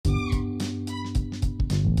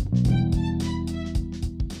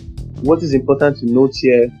what is important to note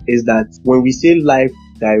here is that when we say life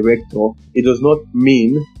director, it does not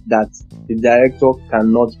mean that the director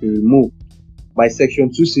cannot be removed. By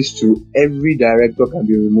Section 262, every director can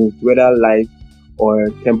be removed, whether life or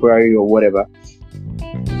temporary or whatever.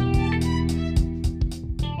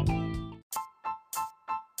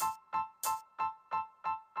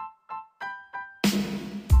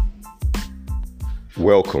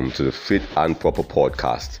 Welcome to the Fit and Proper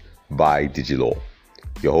podcast by DigiLaw.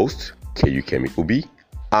 Your host, KU Kemi Ubi,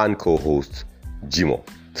 and co-host, Jimo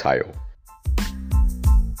Tayo.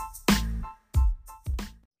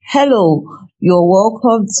 Hello, you're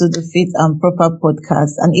welcome to the Fit and Proper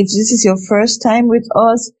podcast. And if this is your first time with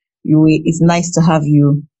us, it's nice to have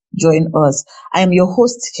you join us. I am your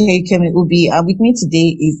host, KU Kemi Ubi, and with me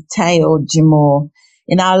today is Tayo Jimo.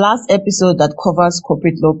 In our last episode that covers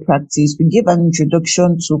corporate law practice, we gave an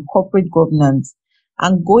introduction to corporate governance.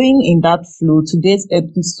 And going in that flow, today's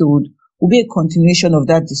episode will be a continuation of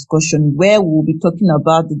that discussion where we'll be talking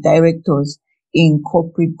about the directors in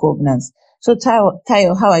corporate governance. So Tayo,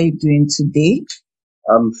 how are you doing today?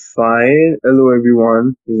 I'm fine. Hello,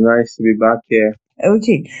 everyone. It's nice to be back here.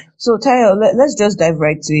 Okay. So Tayo, let's just dive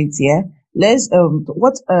right to it, yeah?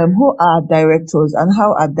 Who are directors and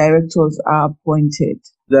how are directors appointed?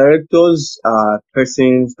 Directors are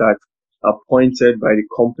persons that are appointed by the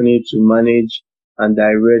company to manage and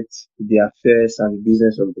direct the affairs and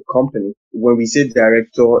business of the company. When we say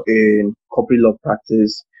director in corporate law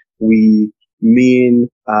practice, we mean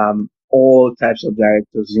all types of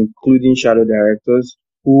directors, including shadow directors,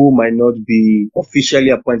 who might not be officially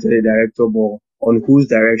appointed a director, but on whose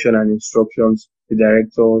direction and instructions the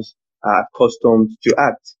directors are accustomed to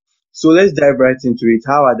act. So let's dive right into it.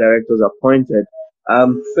 How are directors appointed?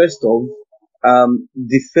 First off,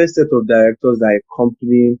 the first set of directors that a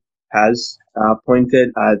company has are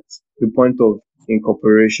appointed at the point of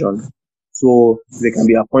incorporation. So they can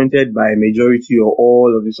be appointed by a majority or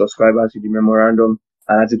all of the subscribers to the memorandum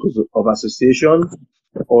and articles of association,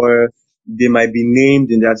 or they might be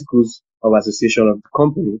named in the articles of association of the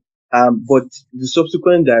company. But the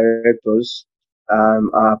subsequent directors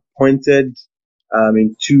are appointed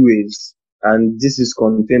in two ways, and this is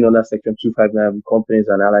contained under Section 259 of the Companies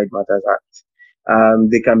and Allied Matters Act.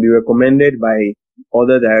 They can be recommended by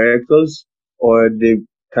other directors, or they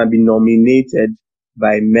can be nominated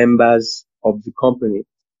by members of the company.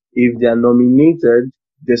 If they are nominated,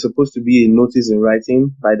 there's supposed to be a notice in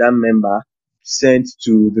writing by that member sent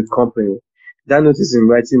to the company. That notice in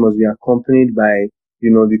writing must be accompanied by,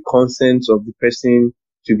 the consent of the person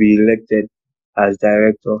to be elected as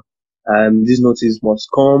director. This notice must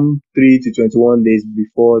come 3 to 21 days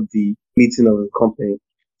before the meeting of the company.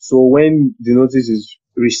 So when the notice is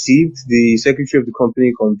received, the secretary of the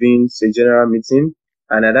company convenes a general meeting,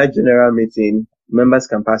 and at that general meeting, members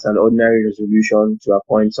can pass an ordinary resolution to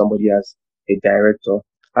appoint somebody as a director.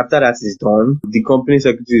 After that is done, the company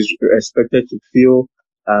secretary is expected to fill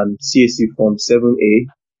CAC Form 7A,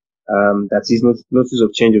 that is notice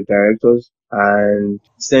of change of directors, and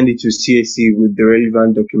send it to CAC with the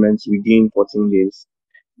relevant documents within 14 days.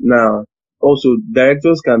 Now, also,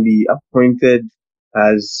 directors can be appointed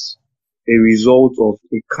as a result of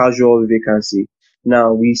a casual vacancy.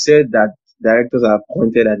 Now, we said that directors are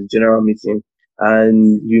appointed at the general meeting,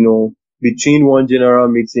 and, between one general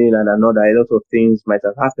meeting and another, a lot of things might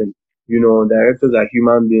have happened. Directors are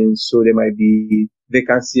human beings, so there might be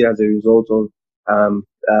vacancy as a result of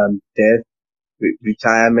death,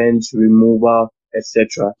 retirement, removal,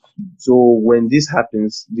 etc. So when this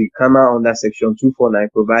happens, the CAMA under Section 249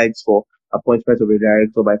 provides for appointment of a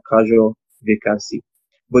director by casual vacancy.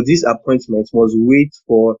 But this appointment must wait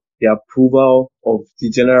for the approval of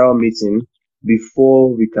the general meeting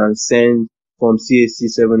before we can send Form CAC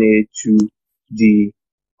 7A to the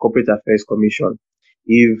Corporate Affairs Commission.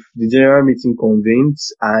 If the general meeting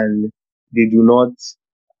convenes and they do not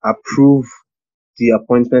approve the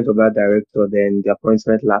appointment of that director, then the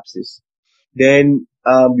appointment lapses. Then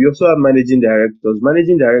we also have managing directors.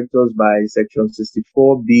 Managing directors by Section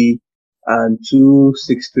 64B and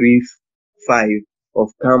 2635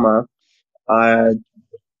 of CAMA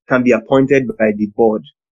can be appointed by the board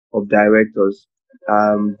of directors.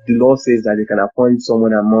 The law says that they can appoint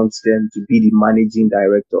someone amongst them to be the managing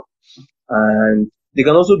director. And they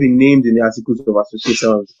can also be named in the articles of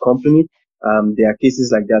association of the company. There are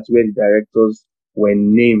cases like that where the directors were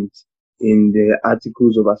named in the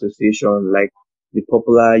articles of association, like the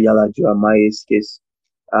popular Yalaju Amaye's case.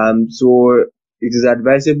 So it is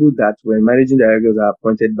advisable that when managing directors are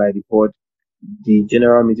appointed by the board, the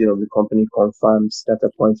general meeting of the company confirms that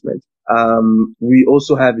appointment. We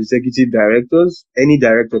also have executive directors. Any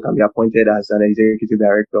director can be appointed as an executive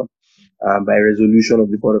director. by resolution of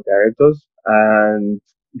the board of directors, and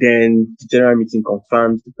then the general meeting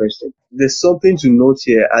confirms the person. There's something to note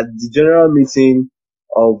here at the general meeting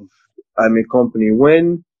of a company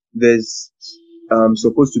when there's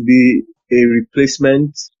supposed to be a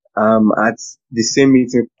replacement at the same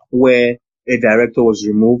meeting where a director was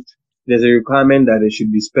removed. There's a requirement that there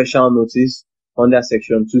should be special notice under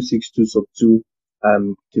section 262 sub 2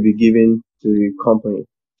 to be given to the company.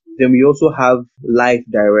 Then we also have life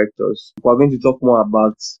directors. We're going to talk more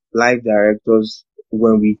about life directors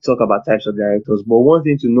when we talk about types of directors. But one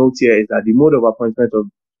thing to note here is that the mode of appointment of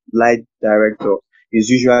life director is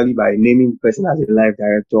usually by naming the person as a life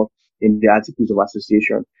director in the articles of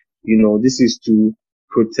association. This is to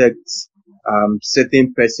protect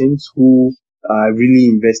certain persons who are really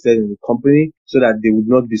invested in the company so that they would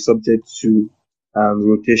not be subject to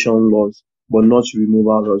rotation laws, but not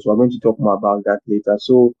removal laws. We're going to talk more about that later.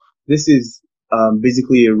 So this is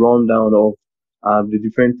basically a rundown of the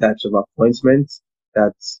different types of appointments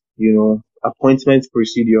that, appointment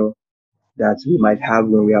procedure that we might have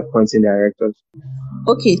when we are appointing directors.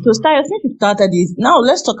 Okay, so since we started this, now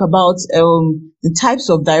let's talk about the types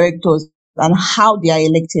of directors and how they are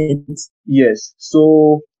elected. Yes,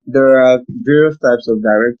 so there are various types of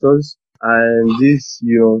directors, and this,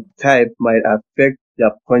 type might affect the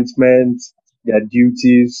appointment, their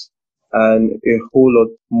duties, and a whole lot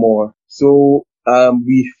more. So,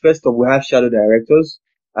 we have shadow directors.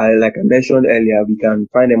 Like I mentioned earlier, we can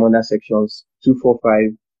find them under sections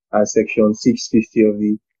 245 and section 650 of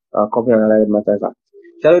the Company and Allied Matters Act.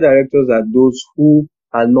 Shadow directors are those who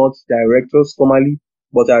are not directors formally,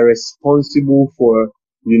 but are responsible for,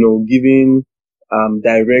 giving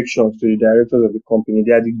directions to the directors of the company.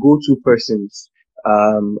 They are the go-to persons.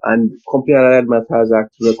 And Company and Allied Matters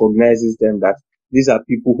Act recognizes them that these are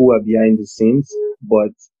people who are behind the scenes,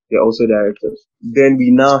 but they're also directors. Then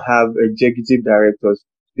we now have executive directors.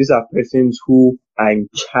 These are persons who are in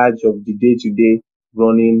charge of the day-to-day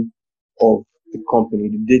running of the company,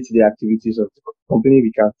 the day-to-day activities of the company.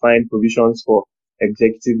 We can find provisions for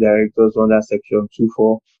executive directors under section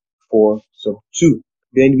 244 sub 2.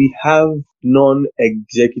 Then we have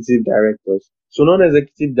non-executive directors. So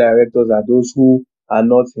non-executive directors are those who are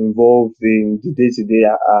not involved in the day-to-day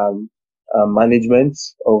management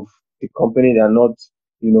of the company. They are not,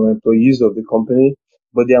 employees of the company,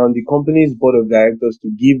 but they are on the company's board of directors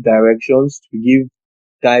to give directions, to give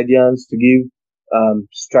guidance, to give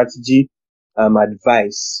strategy,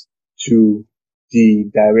 advice to the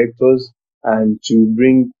directors, and to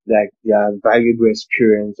bring like their valuable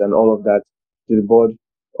experience and all of that to the board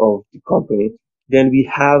of the company. Then we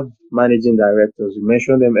have managing directors. We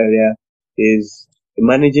mentioned them earlier. Is a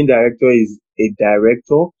managing director is a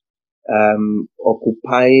director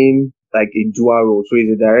occupying like a dual role. So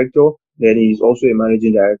he's a director, then he's also a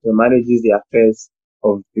managing director, manages the affairs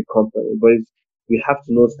of the company. But we have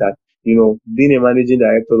to note that, being a managing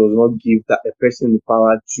director does not give that a person the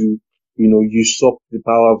power to, usurp the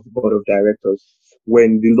power of the board of directors.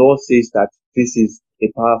 When the law says that this is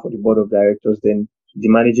a power for the board of directors, then the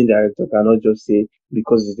managing director cannot just say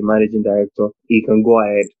because he's the managing director, he can go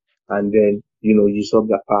ahead and then, usurp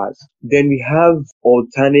their powers. Then we have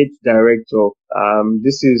alternate director.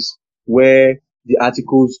 This is where the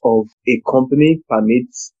articles of a company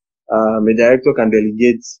permits a director can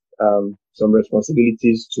delegate some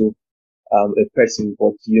responsibilities to a person,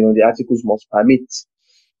 but the articles must permit.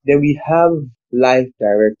 Then we have life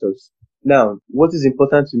directors. Now, what is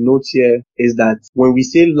important to note here is that when we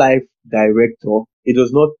say life director, it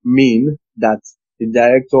does not mean that the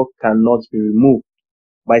director cannot be removed.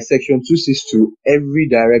 By section 262, every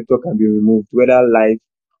director can be removed, whether life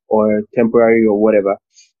or temporary or whatever.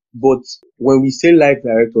 But when we say life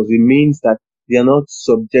directors, it means that they are not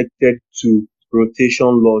subjected to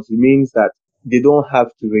rotation laws. It means that they don't have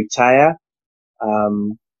to retire.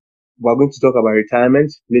 We're going to talk about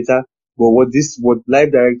retirement later, but what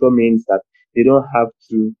life director means that they don't have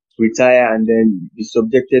to retire and then be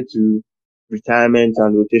subjected to retirement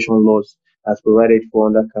and rotation laws as provided for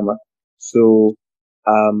under CAMA. So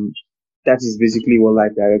that is basically what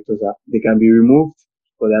life directors are. They can be removed,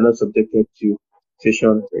 but they're not subjected to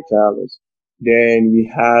rotation retire laws. Then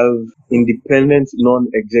we have independent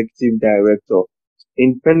non-executive director.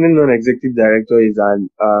 Independent non-executive director is an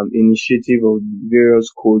initiative of various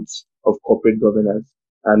codes of corporate governance,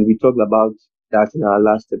 and we talked about that in our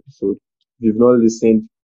last episode. If you've not listened,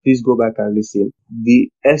 please go back and listen. The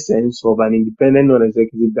essence of an independent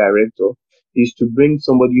non-executive director is to bring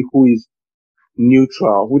somebody who is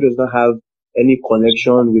neutral, who does not have any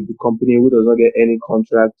connection with the company, who does not get any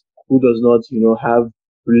contract, who does not, have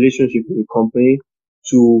relationship with the company,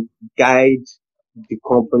 to guide the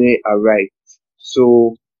company are right.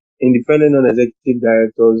 So independent non-executive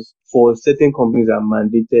directors for certain companies are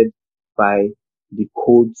mandated by the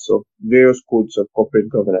various codes of corporate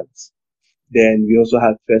governance. Then we also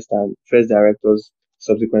have first directors,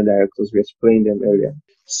 subsequent directors. We explained them earlier.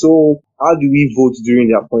 So how do we vote during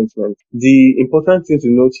the appointment? The important thing to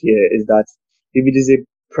note here is that if it is a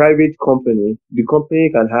private company, the company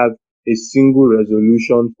can have a single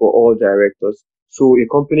resolution for all directors. So a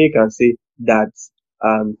company can say that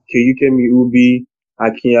Keyukemi Ubi,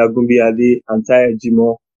 Akin Agumbiade, and Tayo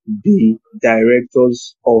Jimo be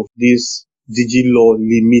directors of this DigiLaw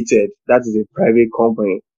Limited. That is a private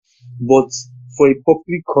company. But for a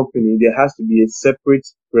public company, there has to be a separate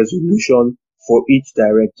resolution for each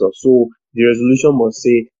director. So the resolution must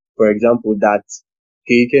say, for example, that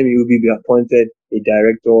Keyukemi will be appointed a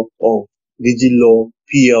director of DigiLaw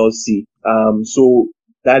PLC. So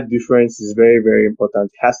that difference is very, very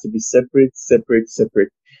important. It has to be separate.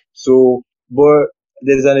 So, but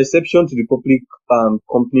there's an exception to the public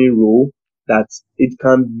company rule that it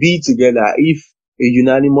can be together if a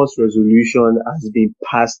unanimous resolution has been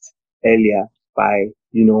passed earlier by,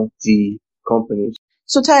 the companies.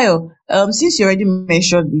 So Tayo, since you already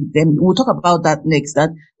mentioned it, then we'll talk about that next.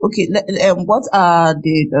 What are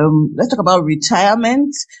let's talk about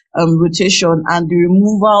retirement, rotation, and the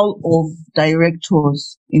removal of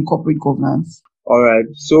directors in corporate governance. All right.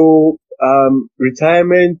 So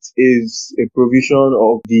retirement is a provision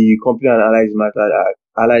of the Company and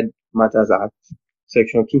Allied Matters Act,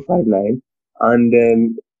 Section 259, and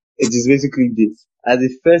then it is basically this: at the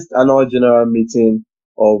first annual general meeting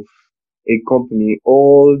of a company,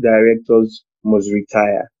 all directors must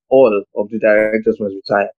retire. All of the directors must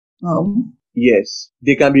retire. Yes,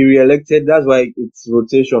 they can be re-elected. That's why it's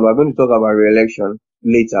rotation. We're going to talk about re-election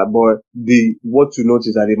later, but what to note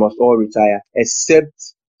is that they must all retire,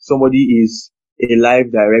 except somebody is a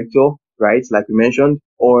live director, right? Like we mentioned,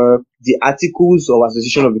 or the articles of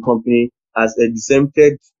association of the company has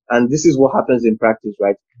exempted, and this is what happens in practice,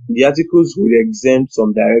 right? The articles will exempt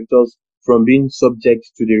some directors from being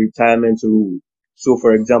subject to the retirement rule. So,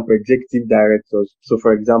 for example, executive directors. So,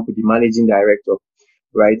 for example, the managing director,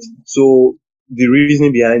 right? So, the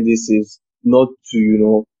reasoning behind this is not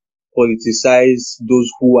to, politicize those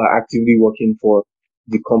who are actively working for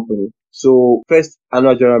the company. So, first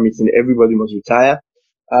annual general meeting, everybody must retire.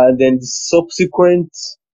 And then the subsequent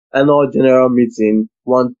annual general meeting,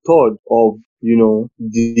 1/3 of,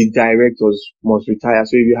 the directors must retire.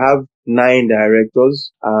 So if you have 9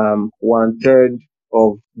 directors, 1/3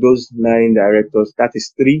 of those 9 directors, that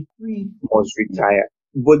is 3, must retire.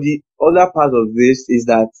 But the other part of this is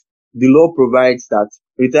that the law provides that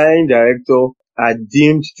retiring director are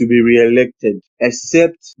deemed to be re-elected,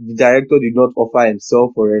 except the director did not offer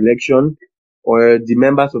himself for re-election, or the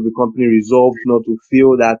members of the company resolved not to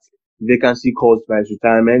fill that vacancy caused by his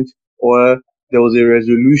retirement, or there was a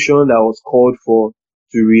resolution that was called for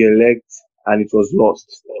to re-elect and it was lost.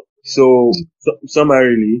 So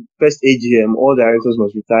summarily, first AGM, all directors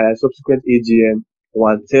must retire. Subsequent AGM,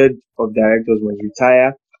 1/3 of directors must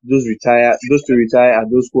retire. Those to retire are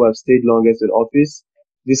those who have stayed longest in office.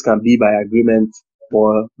 This can be by agreement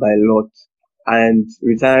or by lot. And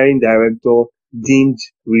retiring director deemed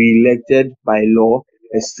re-elected by law,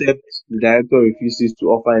 except the director refuses to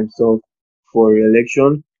offer himself for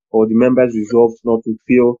re-election, or the members resolved not to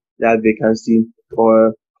fill that vacancy,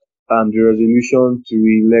 or the resolution to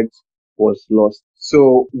re-elect was lost.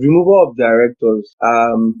 So removal of directors,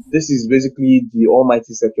 this is basically the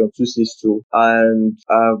almighty section 262, and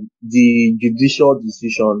the judicial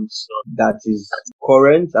decisions that is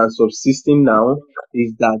current and subsisting now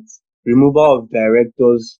is that removal of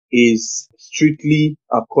directors is strictly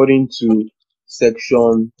according to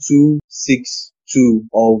section 262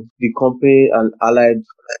 of the Company and Allied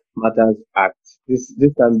Matters Act. This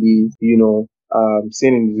can be,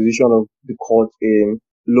 seen in the decision of the court in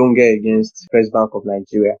Longe against First Bank of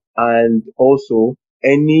Nigeria. And also,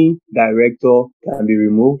 any director can be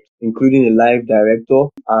removed, including a live director.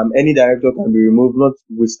 Any director can be removed,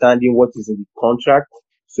 notwithstanding what is in the contract.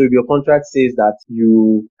 So if your contract says that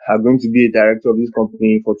you are going to be a director of this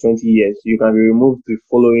company for 20 years, you can be removed the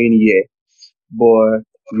following year, but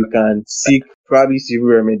you can seek probably civil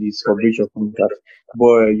remedies for breach of contract,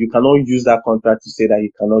 but you cannot use that contract to say that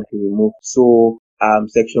you cannot be removed. So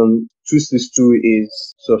section 262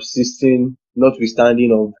 is subsisting,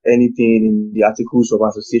 notwithstanding of anything in the articles of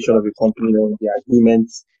association of the company or the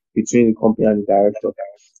agreements between the company and the director.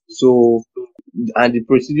 So, and the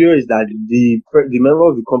procedure is that the member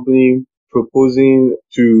of the company proposing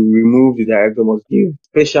to remove the director must give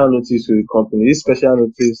special notice to the company. This special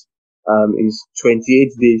notice is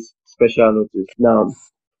 28 days special notice. Now,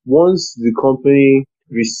 once the company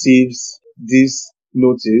receives this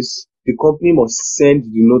notice, the company must send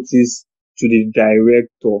the notice to the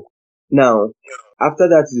director. Now, after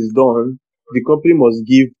that is done, the company must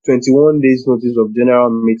give 21 days notice of general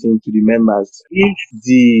meeting to the members. If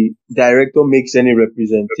the director makes any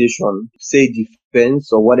representation, say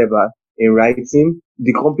defense or whatever, in writing,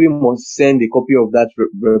 the company must send a copy of that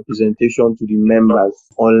representation to the members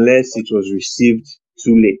unless it was received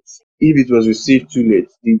too late. If it was received too late,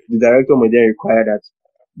 the director may then require that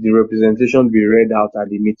the representation be read out at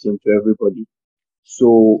the meeting to everybody.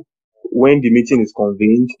 So when the meeting is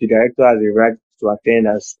convened, the director has a right to attend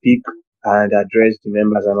and speak and address the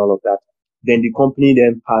members and all of that. Then the company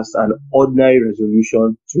then passed an ordinary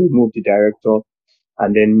resolution to remove the director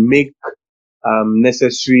and then make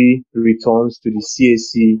necessary returns to the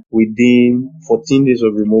CAC within 14 days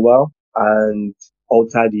of removal and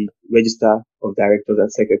alter the register of directors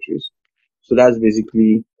and secretaries. So that's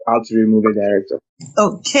basically how to remove a director.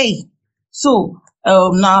 Okay. So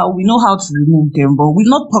now we know how to remove them, but we've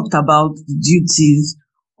not talked about the duties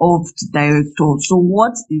of the director. So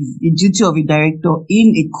what is the duty of a director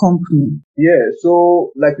in a company? Yeah,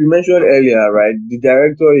 so like we mentioned earlier, right, the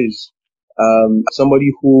director is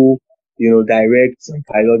somebody who, directs and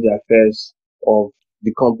pilots the affairs of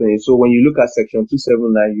the company. So when you look at section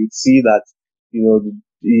 279, you'd see that, there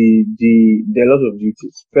are a lot of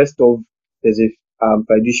duties. First off, there's a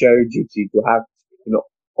fiduciary duty to have,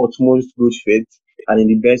 utmost good faith and in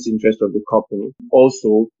the best interest of the company.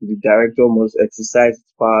 Also, the director must exercise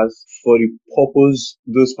its powers for the purpose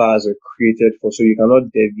those powers are created for. So you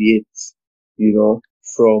cannot deviate,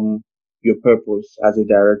 from your purpose as a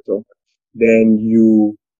director. Then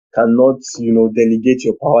you cannot, delegate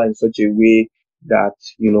your power in such a way that,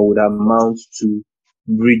 would amount to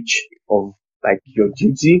breach of like your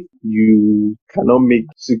duty. You cannot make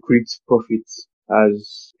secret profits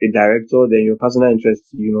as a director. Then your personal interest,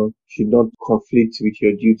 should not conflict with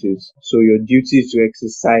your duties. So your duty is to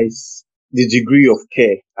exercise the degree of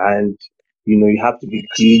care, and you have to be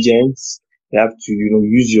diligent. You have to,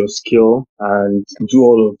 use your skill and do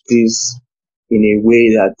all of this in a way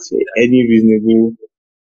that any reasonable,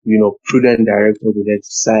 prudent director would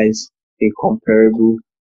exercise in comparable,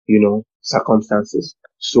 circumstances.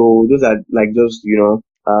 So those are like just,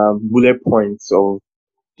 bullet points of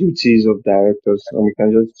duties of directors, and we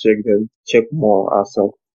can just check more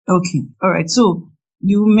ourselves. Okay. All right. So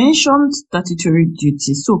you mentioned statutory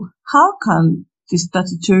duties. So how can the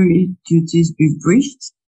statutory duties be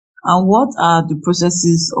breached? And what are the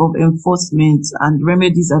processes of enforcement and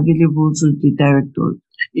remedies available to the director?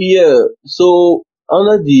 Yeah, so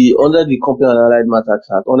under the Company and Allied Matters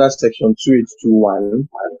Act, under section 2821,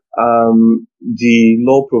 the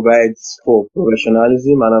law provides for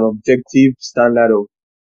professionalism and an objective standard of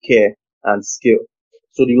care and skill.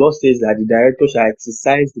 So the law says that the director shall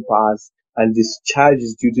exercise the powers and discharge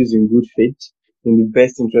his duties in good faith in the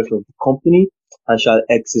best interest of the company, and shall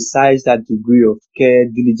exercise that degree of care,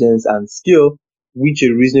 diligence, and skill which a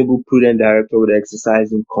reasonable, prudent director would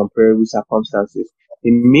exercise in comparable circumstances.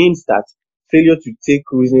 It means that failure to take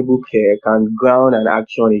reasonable care can ground an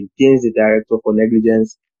action against the director for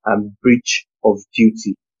negligence and breach of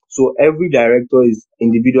duty. So every director is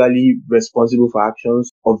individually responsible for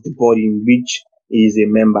actions of the body in which he is a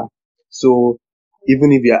member. So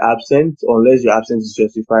even if you are absent, unless your absence is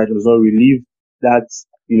justified, does not relieve that,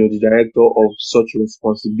 the director of such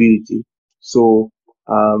responsibility. So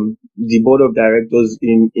the board of directors,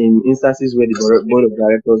 in instances where the board of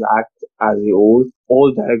directors act as a whole,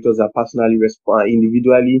 all directors are personally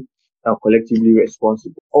individually and collectively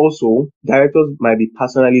responsible. Also, directors might be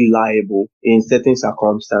personally liable in certain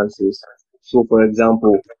circumstances. So, for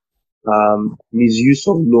example, misuse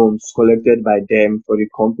of loans collected by them for the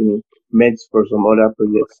company meant for some other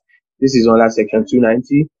projects. This is under section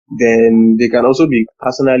 290. Then they can also be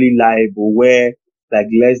personally liable where like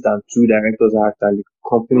less than 2 directors act and the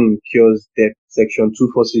company incurs debt, section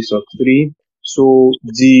 246 of 3. So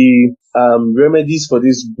the remedies for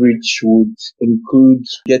this breach would include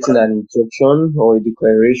getting an injunction or a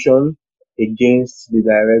declaration against the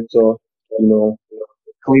director,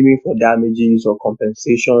 claiming for damages or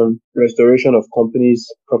compensation, restoration of company's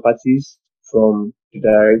properties from the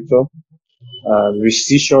director,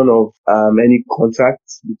 rescission of any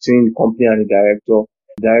contracts between the company and the director.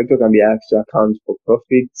 The director can be asked to account for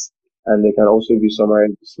profits, and they can also be summary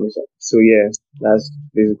dismissal. So yeah, that's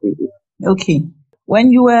basically it. Okay.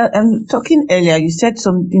 When you were talking earlier, you said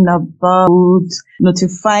something about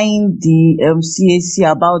notifying the CAC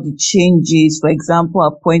about the changes, for example,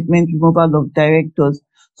 appointment, removal of directors.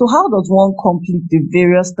 So how does one complete the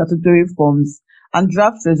various statutory forms and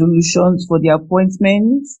draft resolutions for the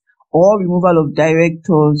appointment or removal of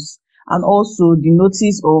directors, and also the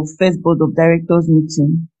notice of first board of directors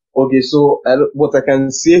meeting. Okay, so what I can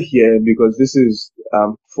say here, because this is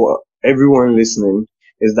for everyone listening,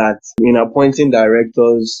 is that in appointing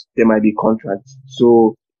directors, there might be contracts.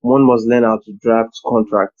 So one must learn how to draft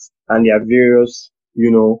contracts, and there are various,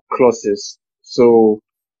 clauses. So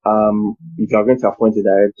if you are going to appoint a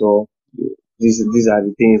director, these are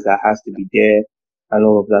the things that has to be there, and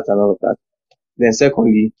all of that and all of that. Then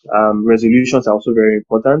secondly, resolutions are also very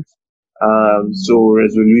important. So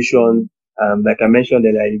resolution, like I mentioned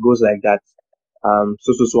earlier, it goes like that.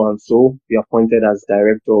 So and so be appointed as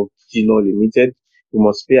director of DigiLaw Limited. You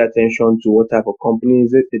must pay attention to what type of company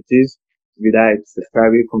it is, whether it's a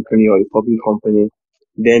private company or a public company.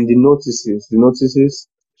 Then the notices.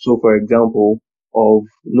 So for example, of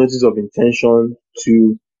notice of intention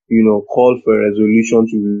to, call for a resolution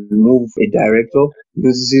to remove a director,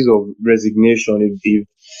 notices of resignation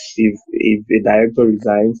if a director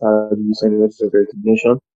resigns, how do you send a notice of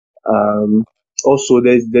resignation? Also,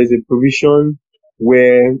 there's a provision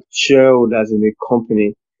where shareholders in a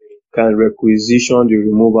company can requisition the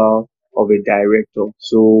removal of a director.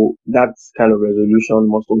 So that kind of resolution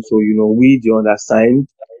must also, we, the undersigned,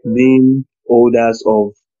 being holders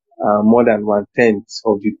of more than 1/10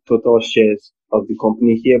 of the total shares of the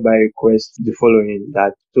company, hereby request the following,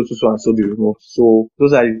 that so and so be removed. So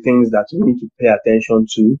those are the things that we need to pay attention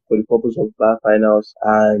to for the purpose of bar finals,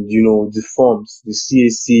 and the forms, the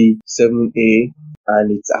CAC 7A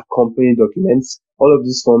and its accompanying documents. All of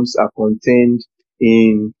these forms are contained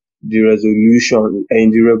in the resolution,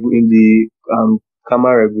 in the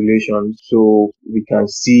CAMA regulation. So we can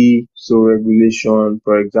see, regulation,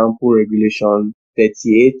 for example, regulation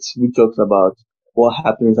 38, which talks about what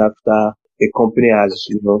happens after a company has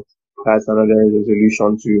another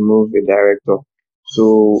resolution to remove a director.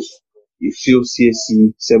 So you fill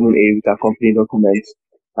CAC 7A with accompanying documents,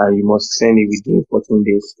 and you must send it within 14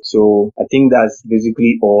 days. So I think that's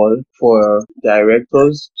basically all for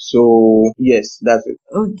directors. So yes, that's it.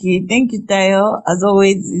 Okay, thank you, Tayo. As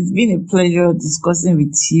always, it's been a pleasure discussing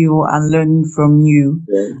with you and learning from you.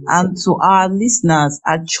 Yeah. And to our listeners,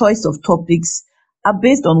 our choice of topics are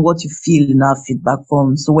based on what you feel in our feedback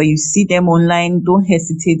forms. So when you see them online, don't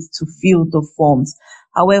hesitate to fill the forms.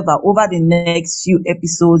 However, over the next few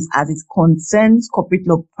episodes, as it concerns corporate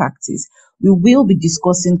law practice, we will be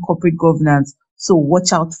discussing corporate governance, so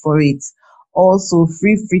watch out for it. Also,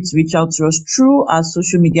 feel free to reach out to us through our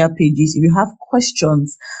social media pages if you have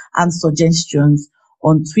questions and suggestions.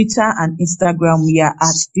 On Twitter and Instagram, we are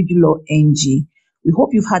at DigiLawNG. We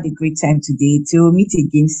hope you've had a great time today. Till we meet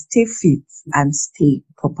again, stay fit and stay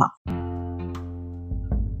proper.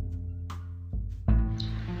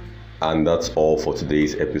 And that's all for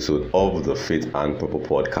today's episode of the Fit and Proper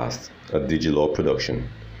podcast, a DigiLaw production.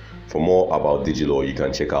 For more about DigiLaw, you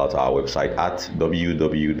can check out our website at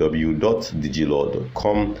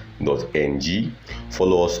www.digilaw.com.ng.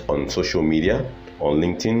 Follow us on social media. On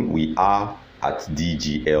LinkedIn, we are at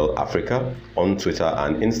DGL Africa. On Twitter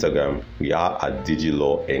and Instagram, we are at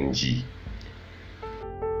DigiLawNG.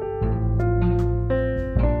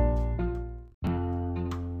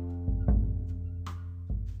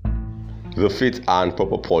 The Fit and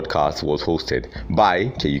Proper podcast was hosted by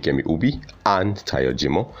Keyukemi Ubi and Tayo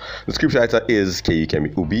Jimo. The scriptwriter is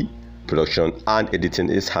Keyukemi Ubi. Production and editing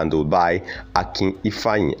is handled by Akin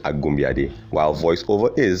Ifeanyi Agumbiade, while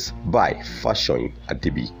voiceover is by Fashion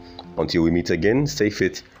Adibi. Until we meet again, stay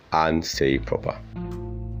fit and stay proper.